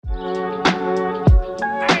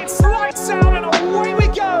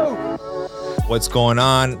What's going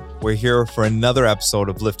on? We're here for another episode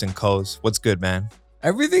of Lift and Coast. What's good, man?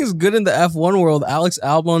 Everything's good in the F1 world. Alex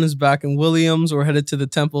Albon is back in Williams. We're headed to the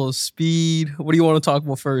Temple of Speed. What do you want to talk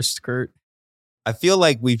about first, Kurt? I feel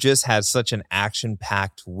like we've just had such an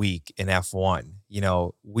action-packed week in F1. You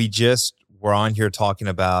know, we just were on here talking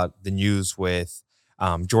about the news with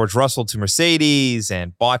George Russell to Mercedes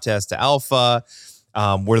and Bottas to Alpha.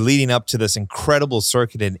 We're leading up to this incredible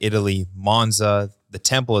circuit in Italy, Monza, the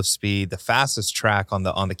Temple of Speed, the fastest track on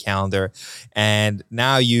the calendar. And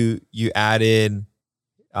now you add in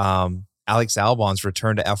Alex Albon's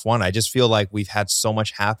return to F1. I just feel like we've had so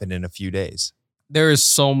much happen in a few days. There is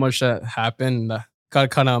so much that happened. Got to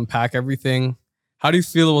kind of unpack everything. How do you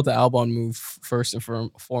feel about the Albon move first and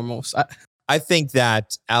foremost? I think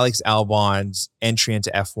that Alex Albon's entry into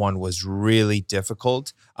F1 was really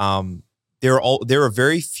difficult. There are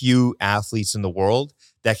very few athletes in the world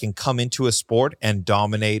that can come into a sport and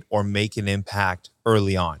dominate or make an impact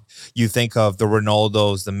early on. You think of the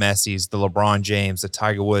Ronaldos, the Messis, the LeBron James, the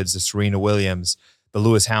Tiger Woods, the Serena Williams, the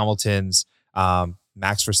Lewis Hamiltons,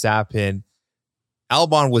 Max Verstappen.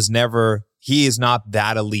 Albon he is not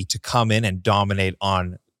that elite to come in and dominate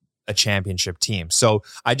on a championship team. So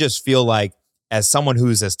I just feel like as someone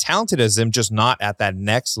who's as talented as him, just not at that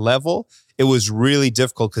next level, it was really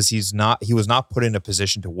difficult because he was not put in a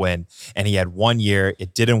position to win. And he had 1 year.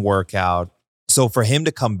 It didn't work out. So for him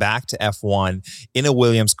to come back to F1 in a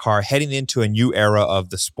Williams car, heading into a new era of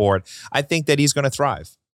the sport, I think that he's going to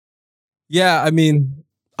thrive. Yeah, I mean,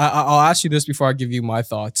 I'll ask you this before I give you my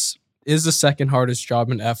thoughts. Is the second hardest job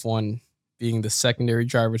in F1 being the secondary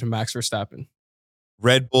driver to Max Verstappen?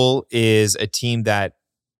 Red Bull is a team that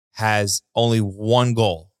has only one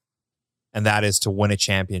goal, and that is to win a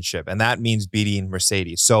championship. And that means beating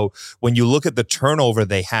Mercedes. So when you look at the turnover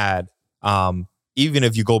they had, even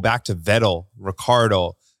if you go back to Vettel,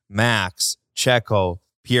 Ricciardo, Max, Checo,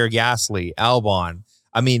 Pierre Gasly, Albon,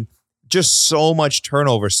 I mean, just so much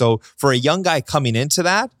turnover. So for a young guy coming into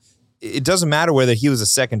that, it doesn't matter whether he was a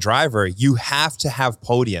second driver. You have to have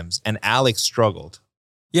podiums, and Alex struggled.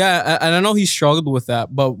 Yeah, and I know he struggled with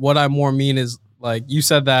that, but what I more mean is, like you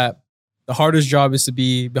said, that the hardest job is to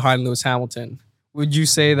be behind Lewis Hamilton. Would you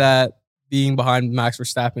say that being behind Max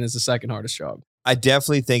Verstappen is the second hardest job? I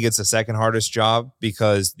definitely think it's the second hardest job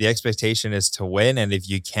because the expectation is to win. And if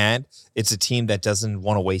you can't, it's a team that doesn't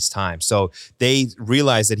want to waste time. So they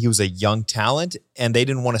realized that he was a young talent and they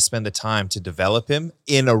didn't want to spend the time to develop him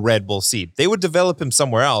in a Red Bull seat. They would develop him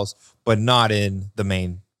somewhere else, but not in the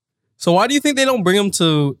main. So why do you think they don't bring him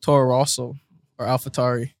to Toro Rosso or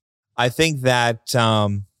AlphaTauri? I think that,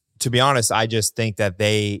 to be honest, I just think that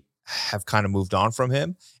they have kind of moved on from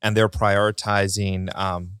him and they're prioritizing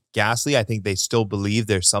Gasly. I think they still believe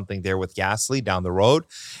there's something there with Gasly down the road.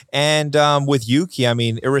 And with Yuki, I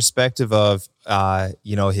mean, irrespective of,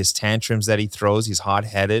 his tantrums that he throws, he's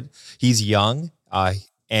hot-headed, he's young,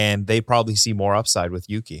 and they probably see more upside with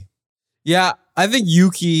Yuki. Yeah, I think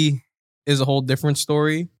Yuki is a whole different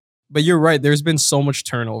story. But you're right. There's been so much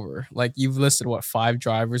turnover. Like you've listed, 5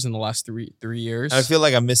 drivers in the last three years? I feel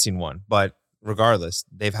like I'm missing one, but regardless,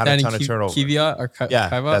 they've had a ton of turnover. Kvyat or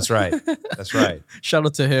Kvyat? That's right. That's right. Shout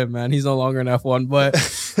out to him, man. He's no longer in F1. But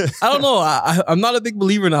I don't know. I'm not a big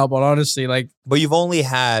believer in Albon, honestly. But you've only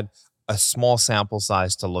had a small sample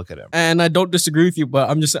size to look at him. And I don't disagree with you, but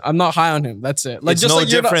I'm not high on him. That's it. It's just no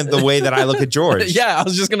different the way that I look at George. Yeah, I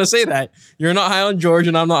was just going to say that. You're not high on George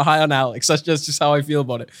and I'm not high on Alex. That's just how I feel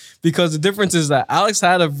about it. Because the difference is that Alex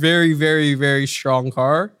had a very, very, very strong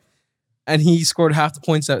car and he scored half the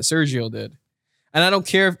points that Sergio did. And I don't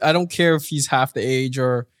care if he's half the age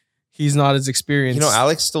or he's not as experienced.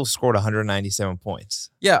 Alex still scored 197 points.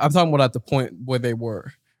 Yeah, I'm talking about at the point where they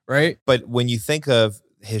were, right? But when you think of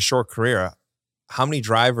his short career, how many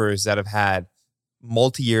drivers that have had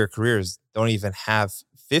multi-year careers don't even have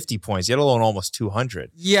 50 points, yet alone almost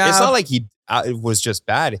 200? Yeah. It's not like it was just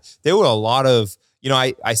bad. There were a lot of,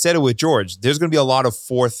 I said it with George, there's going to be a lot of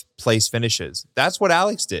 4th place finishes. That's what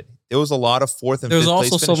Alex did. There was a lot of 4th and 5th place finishes.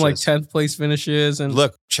 There's also some 10th place finishes. And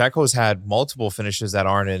look, Checo's had multiple finishes that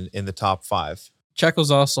aren't in the top 5.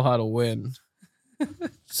 Checo's also had a win.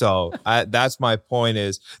 So that's my point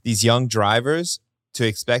is these young drivers, to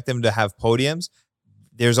expect them to have podiums,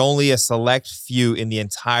 there's only a select few in the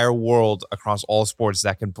entire world across all sports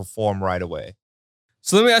that can perform right away.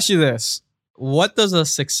 So let me ask you this. What does a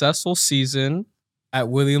successful season at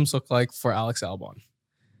Williams look like for Alex Albon?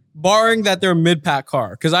 Barring that they're a mid-pack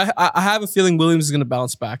car. Because I have a feeling Williams is going to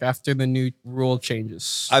bounce back after the new rule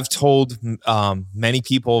changes. I've told many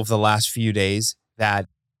people over the last few days that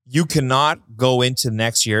you cannot go into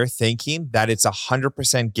next year thinking that it's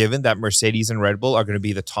 100% given that Mercedes and Red Bull are going to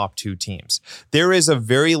be the top two teams. There is a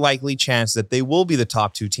very likely chance that they will be the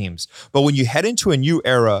top two teams. But when you head into a new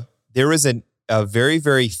era, there is a very,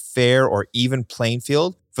 very fair or even playing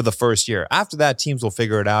field for the first year. After that, teams will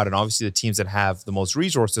figure it out. And obviously the teams that have the most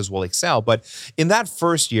resources will excel. But in that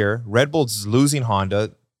first year, Red Bull's losing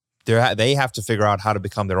Honda. They have to figure out how to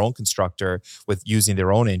become their own constructor with using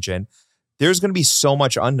their own engine. There's going to be so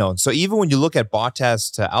much unknown. So even when you look at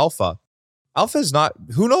Bottas to Alpha is not,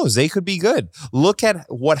 who knows? They could be good. Look at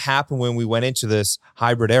what happened when we went into this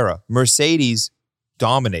hybrid era. Mercedes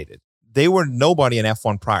dominated. They were nobody in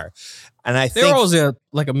F1 prior. And I think they were always a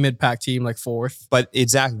mid-pack team, like fourth. But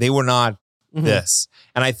exactly, they were not this.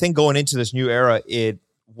 And I think going into this new era, it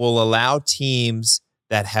will allow teams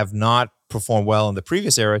that have not performed well in the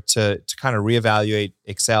previous era to kind of reevaluate,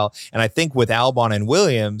 excel. And I think with Albon and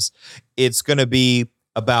Williams, it's going to be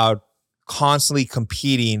about constantly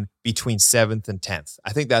competing between 7th and 10th.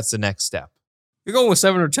 I think that's the next step. You're going with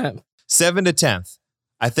 7 or 10th? 7 to 10th.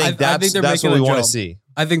 I think that's what we want to see.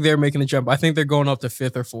 I think they're making a jump. I think they're going up to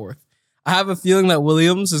 5th or 4th. I have a feeling that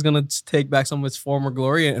Williams is going to take back some of its former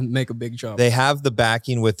glory and make a big jump. They have the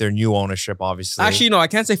backing with their new ownership, obviously. Actually, no, I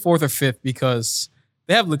can't say 4th or 5th because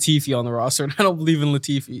they have Latifi on the roster, and I don't believe in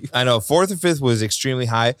Latifi. I know 4th or 5th was extremely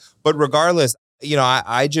high, but regardless,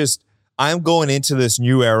 I'm going into this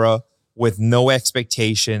new era with no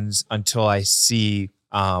expectations until I see,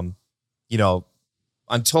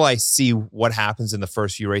 until I see what happens in the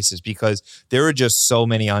first few races, because there are just so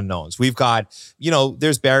many unknowns. We've got,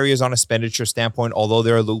 there's barriers on a expenditure standpoint, although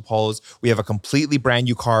there are loopholes. We have a completely brand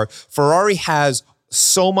new car. Ferrari has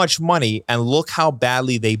so much money, and look how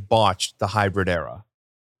badly they botched the hybrid era.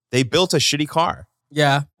 They built a shitty car.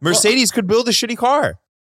 Yeah. Mercedes could build a shitty car.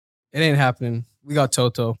 It ain't happening. We got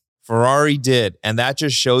Toto. Ferrari did. And that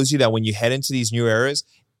just shows you that when you head into these new eras,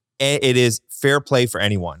 it is fair play for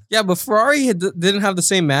anyone. Yeah, but Ferrari didn't have the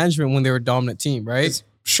same management when they were a dominant team, right?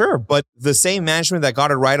 Sure, but the same management that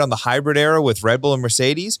got it right on the hybrid era with Red Bull and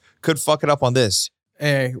Mercedes could fuck it up on this.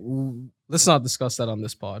 Hey, let's not discuss that on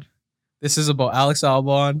this pod. This is about Alex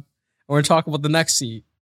Albon, and we're going to talk about the next seat.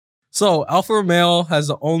 So Alfa Romeo has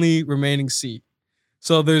the only remaining seat.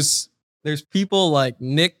 So there's people like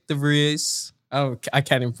Nick De Vries. I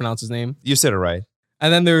can't even pronounce his name. You said it right.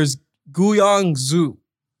 And then there's Guiyang Zhu.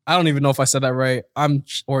 I don't even know if I said that right. I'm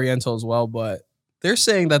Oriental as well, but they're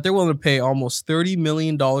saying that they're willing to pay almost $30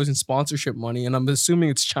 million in sponsorship money, and I'm assuming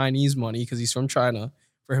it's Chinese money because he's from China,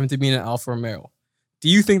 for him to be in an Alfa Romeo. Do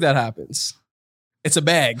you think that happens? It's a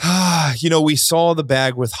bag. We saw the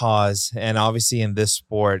bag with Haas, and obviously in this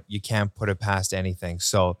sport, you can't put it past anything.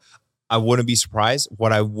 So I wouldn't be surprised.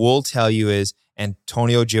 What I will tell you is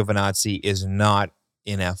Antonio Giovinazzi is not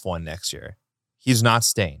in F1 next year. He's not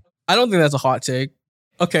staying. I don't think that's a hot take.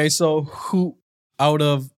 Okay, so who out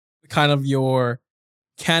of kind of your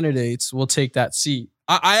candidates will take that seat?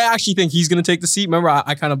 I actually think he's going to take the seat. Remember,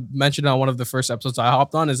 I kind of mentioned on one of the first episodes I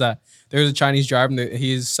hopped on is that there's a Chinese driver and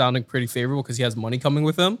he is sounding pretty favorable because he has money coming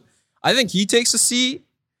with him. I think he takes the seat,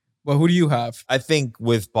 but who do you have? I think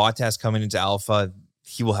with Bottas coming into Alpha,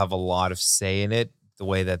 he will have a lot of say in it, the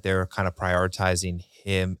way that they're kind of prioritizing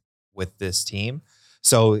him with this team.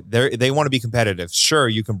 So they want to be competitive. Sure,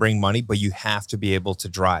 you can bring money, but you have to be able to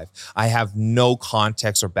drive. I have no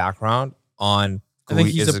context or background on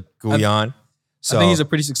Guyan. So, I think he's a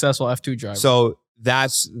pretty successful F2 driver. So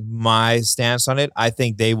that's my stance on it. I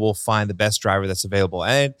think they will find the best driver that's available.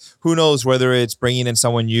 And who knows whether it's bringing in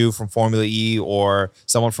someone new from Formula E or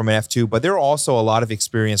someone from an F2, but there are also a lot of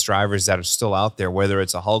experienced drivers that are still out there, whether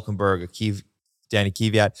it's a Hulkenberg, Danny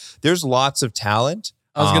Kvyat. There's lots of talent.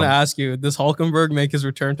 I was going to ask you, does Hulkenberg make his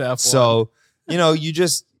return to F1? So,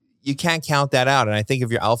 you can't count that out. And I think if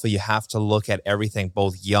you're Alpha, you have to look at everything,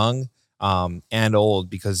 both young and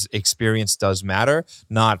old, because experience does matter.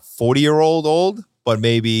 Not 40-year-old old, but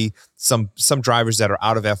maybe some drivers that are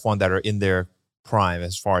out of F1 that are in their prime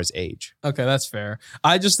as far as age. Okay, that's fair.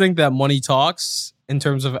 I just think that money talks in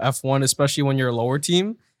terms of F1, especially when you're a lower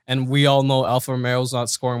team. And we all know Alfa Romeo's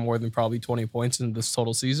not scoring more than probably 20 points in this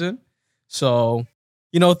total season. So,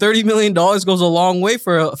 $30 million goes a long way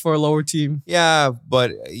for a lower team. Yeah,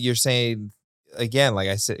 but you're saying, again, like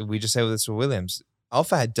I said, we just said this with Williams,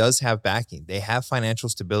 Alpha does have backing. They have financial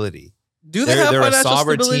stability. They're a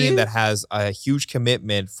sovereign team that has a huge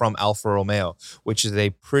commitment from Alfa Romeo, which is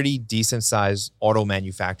a pretty decent sized auto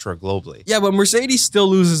manufacturer globally. Yeah, but Mercedes still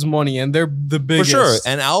loses money, and they're the biggest. For sure.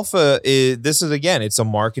 And Alfa it's a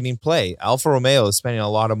marketing play. Alfa Romeo is spending a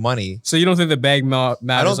lot of money. So you don't think the bag matters?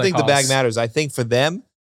 I don't think the bag matters. I think for them,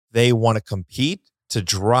 they want to compete to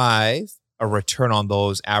drive a return on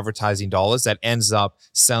those advertising dollars that ends up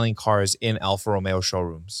selling cars in Alfa Romeo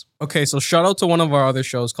showrooms. Okay, so shout out to one of our other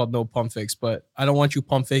shows called No Pump Fakes, but I don't want you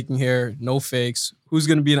pump faking here. No fakes. Who's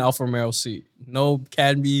going to be in Alfa Romeo seat? No,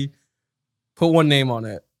 can be. Put one name on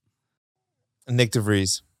it. Nick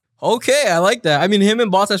DeVries. Okay, I like that. I mean, him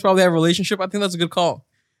and Bottas probably have a relationship. I think that's a good call.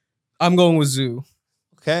 I'm going with Zhu.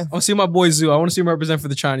 Okay. I want to see my boy Zhu. I want to see him represent for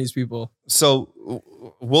the Chinese people. So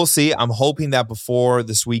we'll see. I'm hoping that before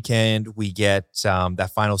this weekend we get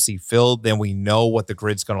that final seat filled. Then we know what the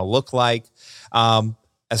grid's going to look like.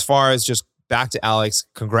 As far as just back to Alex,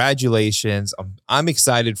 congratulations. I'm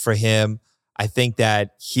excited for him. I think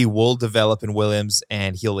that he will develop in Williams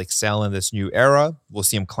and he'll excel in this new era. We'll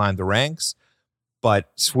see him climb the ranks.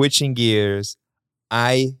 But switching gears,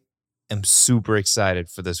 I am super excited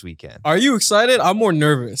for this weekend. Are you excited? I'm more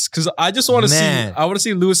nervous because I just want to see. I want to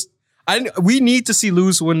see Lewis. We need to see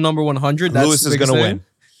Lewis win number 100. That's Lewis is going to win.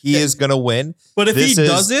 He is going to win. But if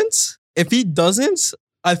he doesn't,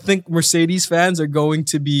 I think Mercedes fans are going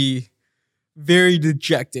to be very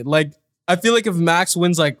dejected. Like, I feel like if Max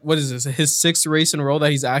wins, like, what is this, his 6th race in a row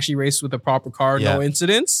that he's actually raced with a proper car, no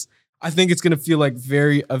incidents, I think it's going to feel like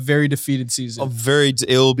a very defeated season.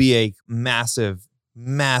 It'll be a massive,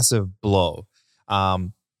 massive blow.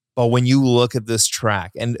 But when you look at this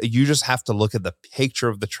track, and you just have to look at the picture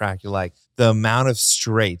of the track, you're like, the amount of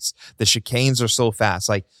straights, the chicanes are so fast.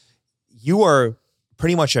 Like, you are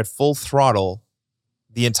pretty much at full throttle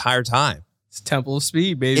the entire time. It's Temple of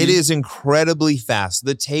Speed, baby. It is incredibly fast.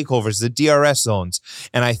 The takeovers, the DRS zones.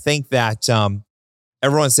 And I think that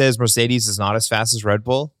everyone says Mercedes is not as fast as Red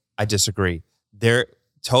Bull. I disagree.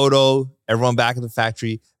 Toto, everyone back at the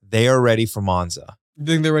factory, they are ready for Monza. You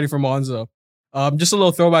think they're ready for Monza? Just a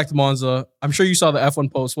little throwback to Monza. I'm sure you saw the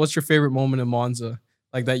F1 post. What's your favorite moment in Monza?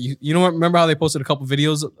 Like that, you know what? Remember how they posted a couple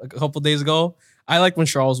videos a couple days ago? I liked when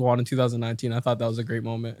Charles won in 2019. I thought that was a great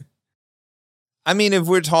moment. I mean, if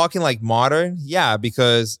we're talking like modern, yeah,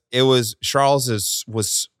 because it was Charles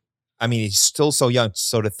was, I mean, he's still so young.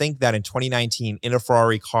 So to think that in 2019 in a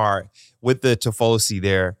Ferrari car with the Tifosi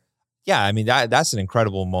there, yeah, I mean, that's an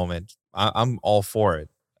incredible moment. I'm all for it.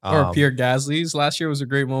 Or Pierre Gasly's last year was a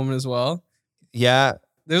great moment as well. Yeah.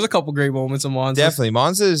 There's a couple great moments in Monza. Definitely.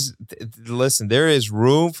 Monza's, listen, there is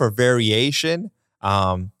room for variation.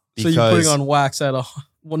 So you're putting on wax at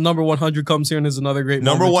number 100 comes here and is another great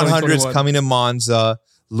number moment. Number 100 is coming to Monza.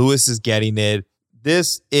 Lewis is getting it.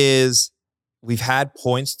 We've had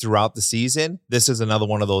points throughout the season. This is another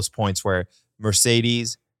one of those points where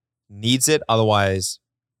Mercedes needs it. Otherwise,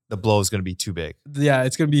 the blow is going to be too big. Yeah,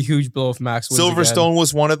 it's going to be a huge blow if Max wins Silverstone again.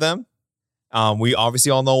 was one of them. We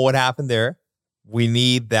obviously all know what happened there. We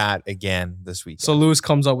need that again this weekend. So Lewis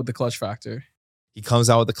comes out with the clutch factor. He comes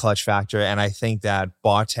out with the clutch factor, and I think that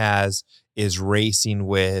Bottas is racing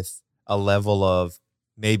with a level of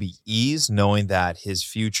maybe ease, knowing that his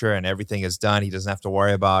future and everything is done. He doesn't have to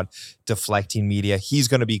worry about deflecting media. He's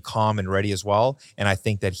going to be calm and ready as well, and I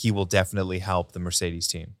think that he will definitely help the Mercedes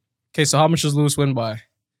team. Okay, so how much does Lewis win by?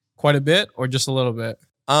 Quite a bit or just a little bit?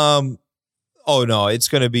 Oh, no, it's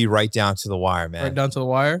going to be right down to the wire, man. Right down to the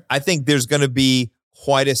wire? I think there's going to be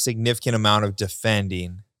quite a significant amount of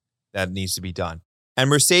defending that needs to be done. And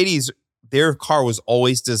Mercedes, their car was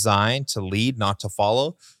always designed to lead, not to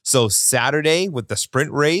follow. So Saturday with the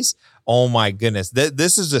sprint race, oh my goodness.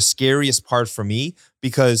 This is the scariest part for me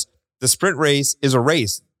because the sprint race is a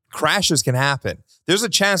race. Crashes can happen. There's a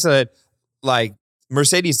chance that like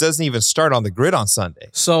Mercedes doesn't even start on the grid on Sunday.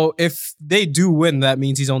 So if they do win, that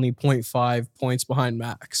means he's only 0.5 points behind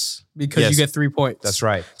Max because you get 3 points. That's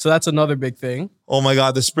right. So that's another big thing. Oh my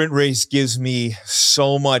God, the sprint race gives me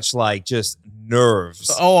so much like just nerves.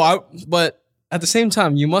 But at the same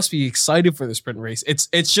time, you must be excited for the sprint race.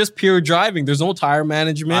 It's just pure driving. There's no tire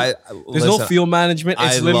management. There's no fuel management.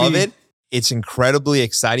 I love it. It's incredibly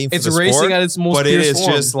exciting for the sport. It's racing at its most pure form. But it is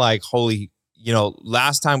just like, holy...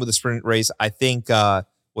 last time with the sprint race, I think,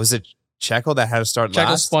 was it Checo that had to start last?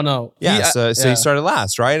 Checo spun out. Yeah, so he started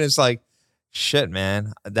last, right? And it's like, shit,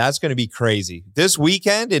 man, that's going to be crazy. This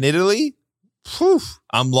weekend in Italy,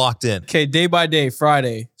 I'm locked in. Okay, day by day,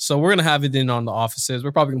 Friday. So we're going to have it in on the offices.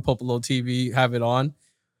 We're probably going to pull up a little TV, have it on.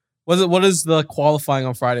 What does the qualifying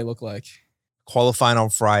on Friday look like? Qualifying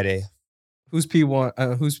on Friday. Who's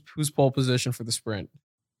P1? Who's pole position for the sprint?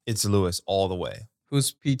 It's Lewis all the way.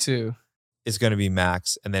 Who's P2? It's going to be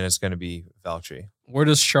Max, and then it's going to be Valtteri. Where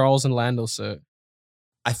does Charles and Lando sit?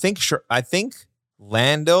 I think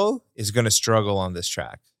Lando is going to struggle on this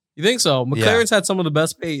track. You think so? McLaren's had some of the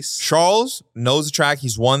best pace. Charles knows the track.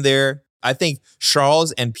 He's won there. I think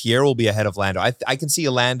Charles and Pierre will be ahead of Lando. I can see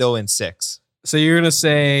a Lando in 6. So you're going to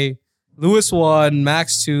say Lewis 1,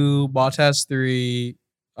 Max 2, Bottas 3,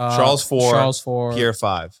 Charles 4, 4, Pierre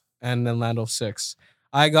 5. and then Lando 6.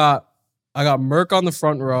 I got Merck on the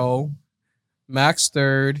front row, Max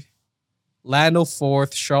 3rd, Lando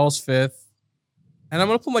 4th, Charles 5th, and I'm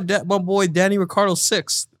gonna put my boy Danny Ricciardo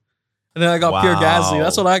 6th. And then I got Pierre Gasly.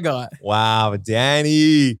 That's what I got. Wow,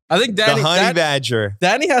 Danny. I think Danny, the honey badger.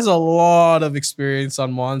 Danny has a lot of experience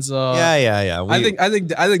on Monza. Yeah. I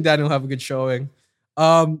think Danny will have a good showing.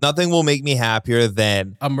 Nothing will make me happier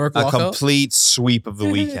than a complete sweep of the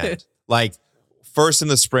weekend. Like first in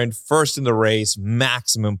the sprint, first in the race,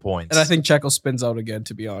 maximum points. And I think Checo spins out again,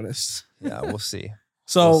 to be honest. Yeah, we'll see.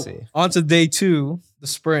 So on to day 2, the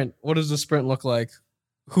sprint. What does the sprint look like?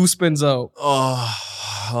 Who spins out?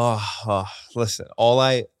 Listen, all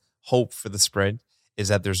I hope for the sprint is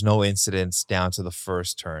that there's no incidents down to the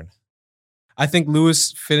first turn. I think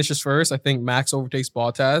Lewis finishes first. I think Max overtakes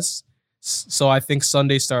Bottas. So I think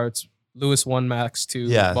Sunday starts Lewis 1, Max 2,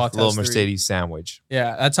 yeah, Bottas little 3. Mercedes sandwich.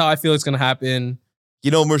 Yeah, that's how I feel it's going to happen.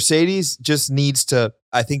 You know, Mercedes just needs to,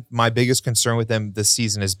 I think my biggest concern with them this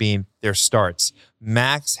season has been their starts.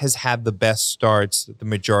 Max has had the best starts the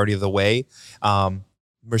majority of the way.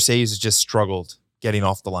 Mercedes has just struggled getting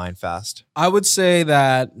off the line fast. I would say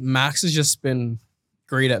that Max has just been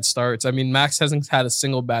great at starts. I mean, Max hasn't had a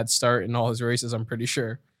single bad start in all his races, I'm pretty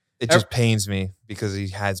sure. It just pains me because he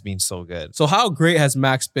has been so good. So how great has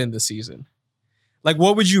Max been this season? Like,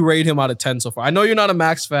 what would you rate him out of 10 so far? I know you're not a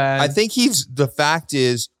Max fan. I think the fact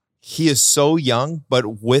is he is so young,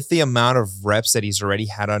 but with the amount of reps that he's already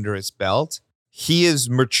had under his belt, he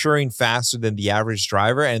is maturing faster than the average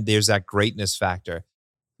driver, and there's that greatness factor.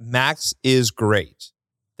 Max is great.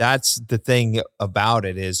 That's the thing about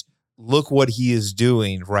it is look what he is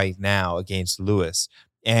doing right now against Lewis.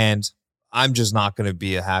 And I'm just not going to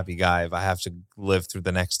be a happy guy if I have to live through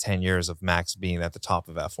the next 10 years of Max being at the top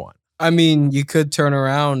of F1. I mean, you could turn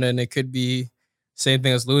around and it could be same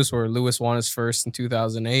thing as Lewis, where Lewis won his first in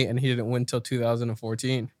 2008 and he didn't win until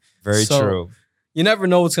 2014. Very true. You never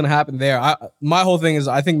know what's going to happen there. My whole thing is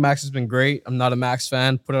I think Max has been great. I'm not a Max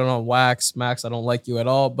fan. Put it on wax. Max, I don't like you at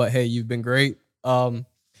all, but hey, you've been great.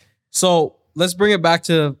 So let's bring it back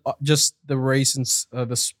to just the race and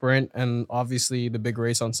the sprint and obviously the big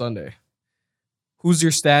race on Sunday. Who's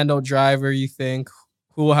your standout driver, you think?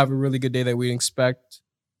 Who will have a really good day that we expect?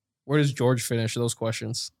 Where does George finish? Those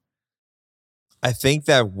questions. I think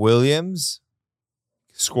that Williams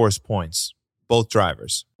scores points, both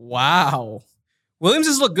drivers. Wow. Williams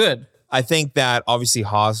has looked good. I think that obviously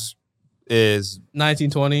Haas is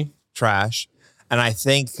 1920 trash. And I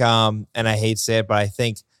think, and I hate to say it, but I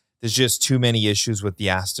think there's just too many issues with the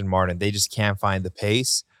Aston Martin. They just can't find the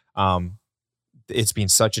pace. It's been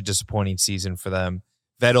such a disappointing season for them.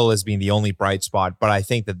 Vettel has been the only bright spot, but I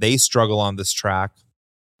think that they struggle on this track.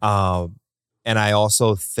 And I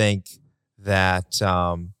also think that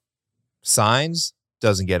Sainz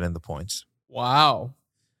doesn't get in the points. Wow.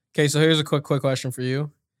 Okay, so here's a quick question for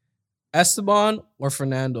you. Esteban or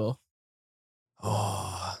Fernando?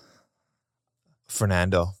 Oh,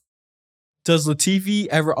 Fernando. Does Latifi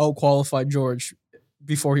ever outqualify George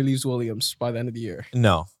before he leaves Williams by the end of the year?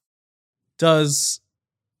 No. Does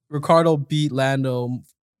Ricciardo beat Lando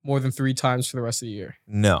more than 3 times for the rest of the year?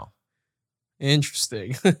 No.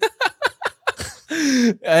 Interesting.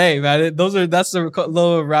 Hey, man, that's the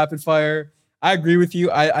low rapid fire. I agree with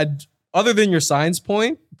you. I other than your Sainz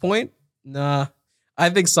point, nah. I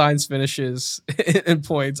think Sainz finishes in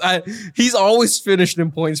points. He's always finished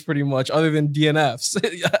in points pretty much, other than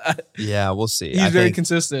DNFs. Yeah, we'll see. He's very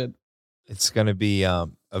consistent. It's going to be a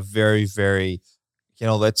very, very,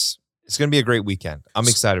 it's going to be a great weekend. I'm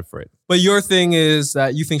excited for it. But your thing is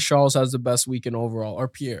that you think Charles has the best weekend overall, or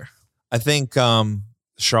Pierre? I think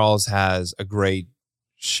Charles has a great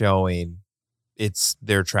showing. It's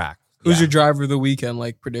their track. Who's your driver of the weekend,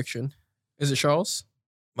 like prediction? Is it Charles?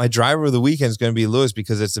 My driver of the weekend is going to be Lewis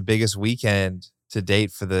because it's the biggest weekend to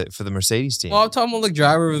date for the Mercedes team. Well, I'm talking about like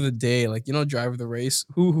driver of the day, like driver of the race.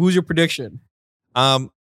 Who's your prediction? I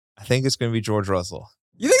think it's going to be George Russell.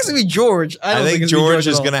 You think it's going to be George? I think George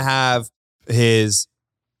is going to have his,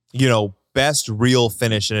 best real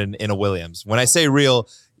finish in a Williams. When I say real,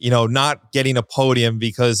 not getting a podium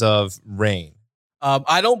because of rain.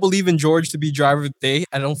 I don't believe in George to be driver of the day.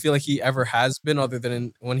 I don't feel like he ever has been, other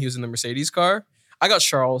than when he was in the Mercedes car. I got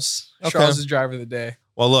Charles. Okay. Charles is driver of the day.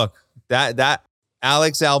 Well, look, that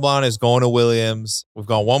Alex Albon is going to Williams. We've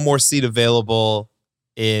got one more seat available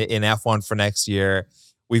in F1 for next year.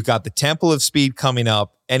 We've got the Temple of Speed coming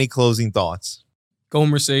up. Any closing thoughts? Go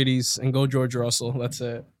Mercedes and go George Russell. That's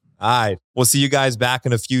it. All right. We'll see you guys back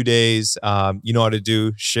in a few days. You know how to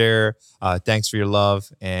do. Share. Thanks for your love.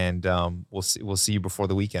 And we'll see you before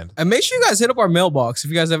the weekend. And make sure you guys hit up our mailbox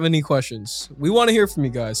if you guys have any questions. We want to hear from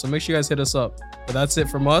you guys. So make sure you guys hit us up. But that's it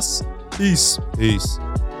from us. Peace. Peace.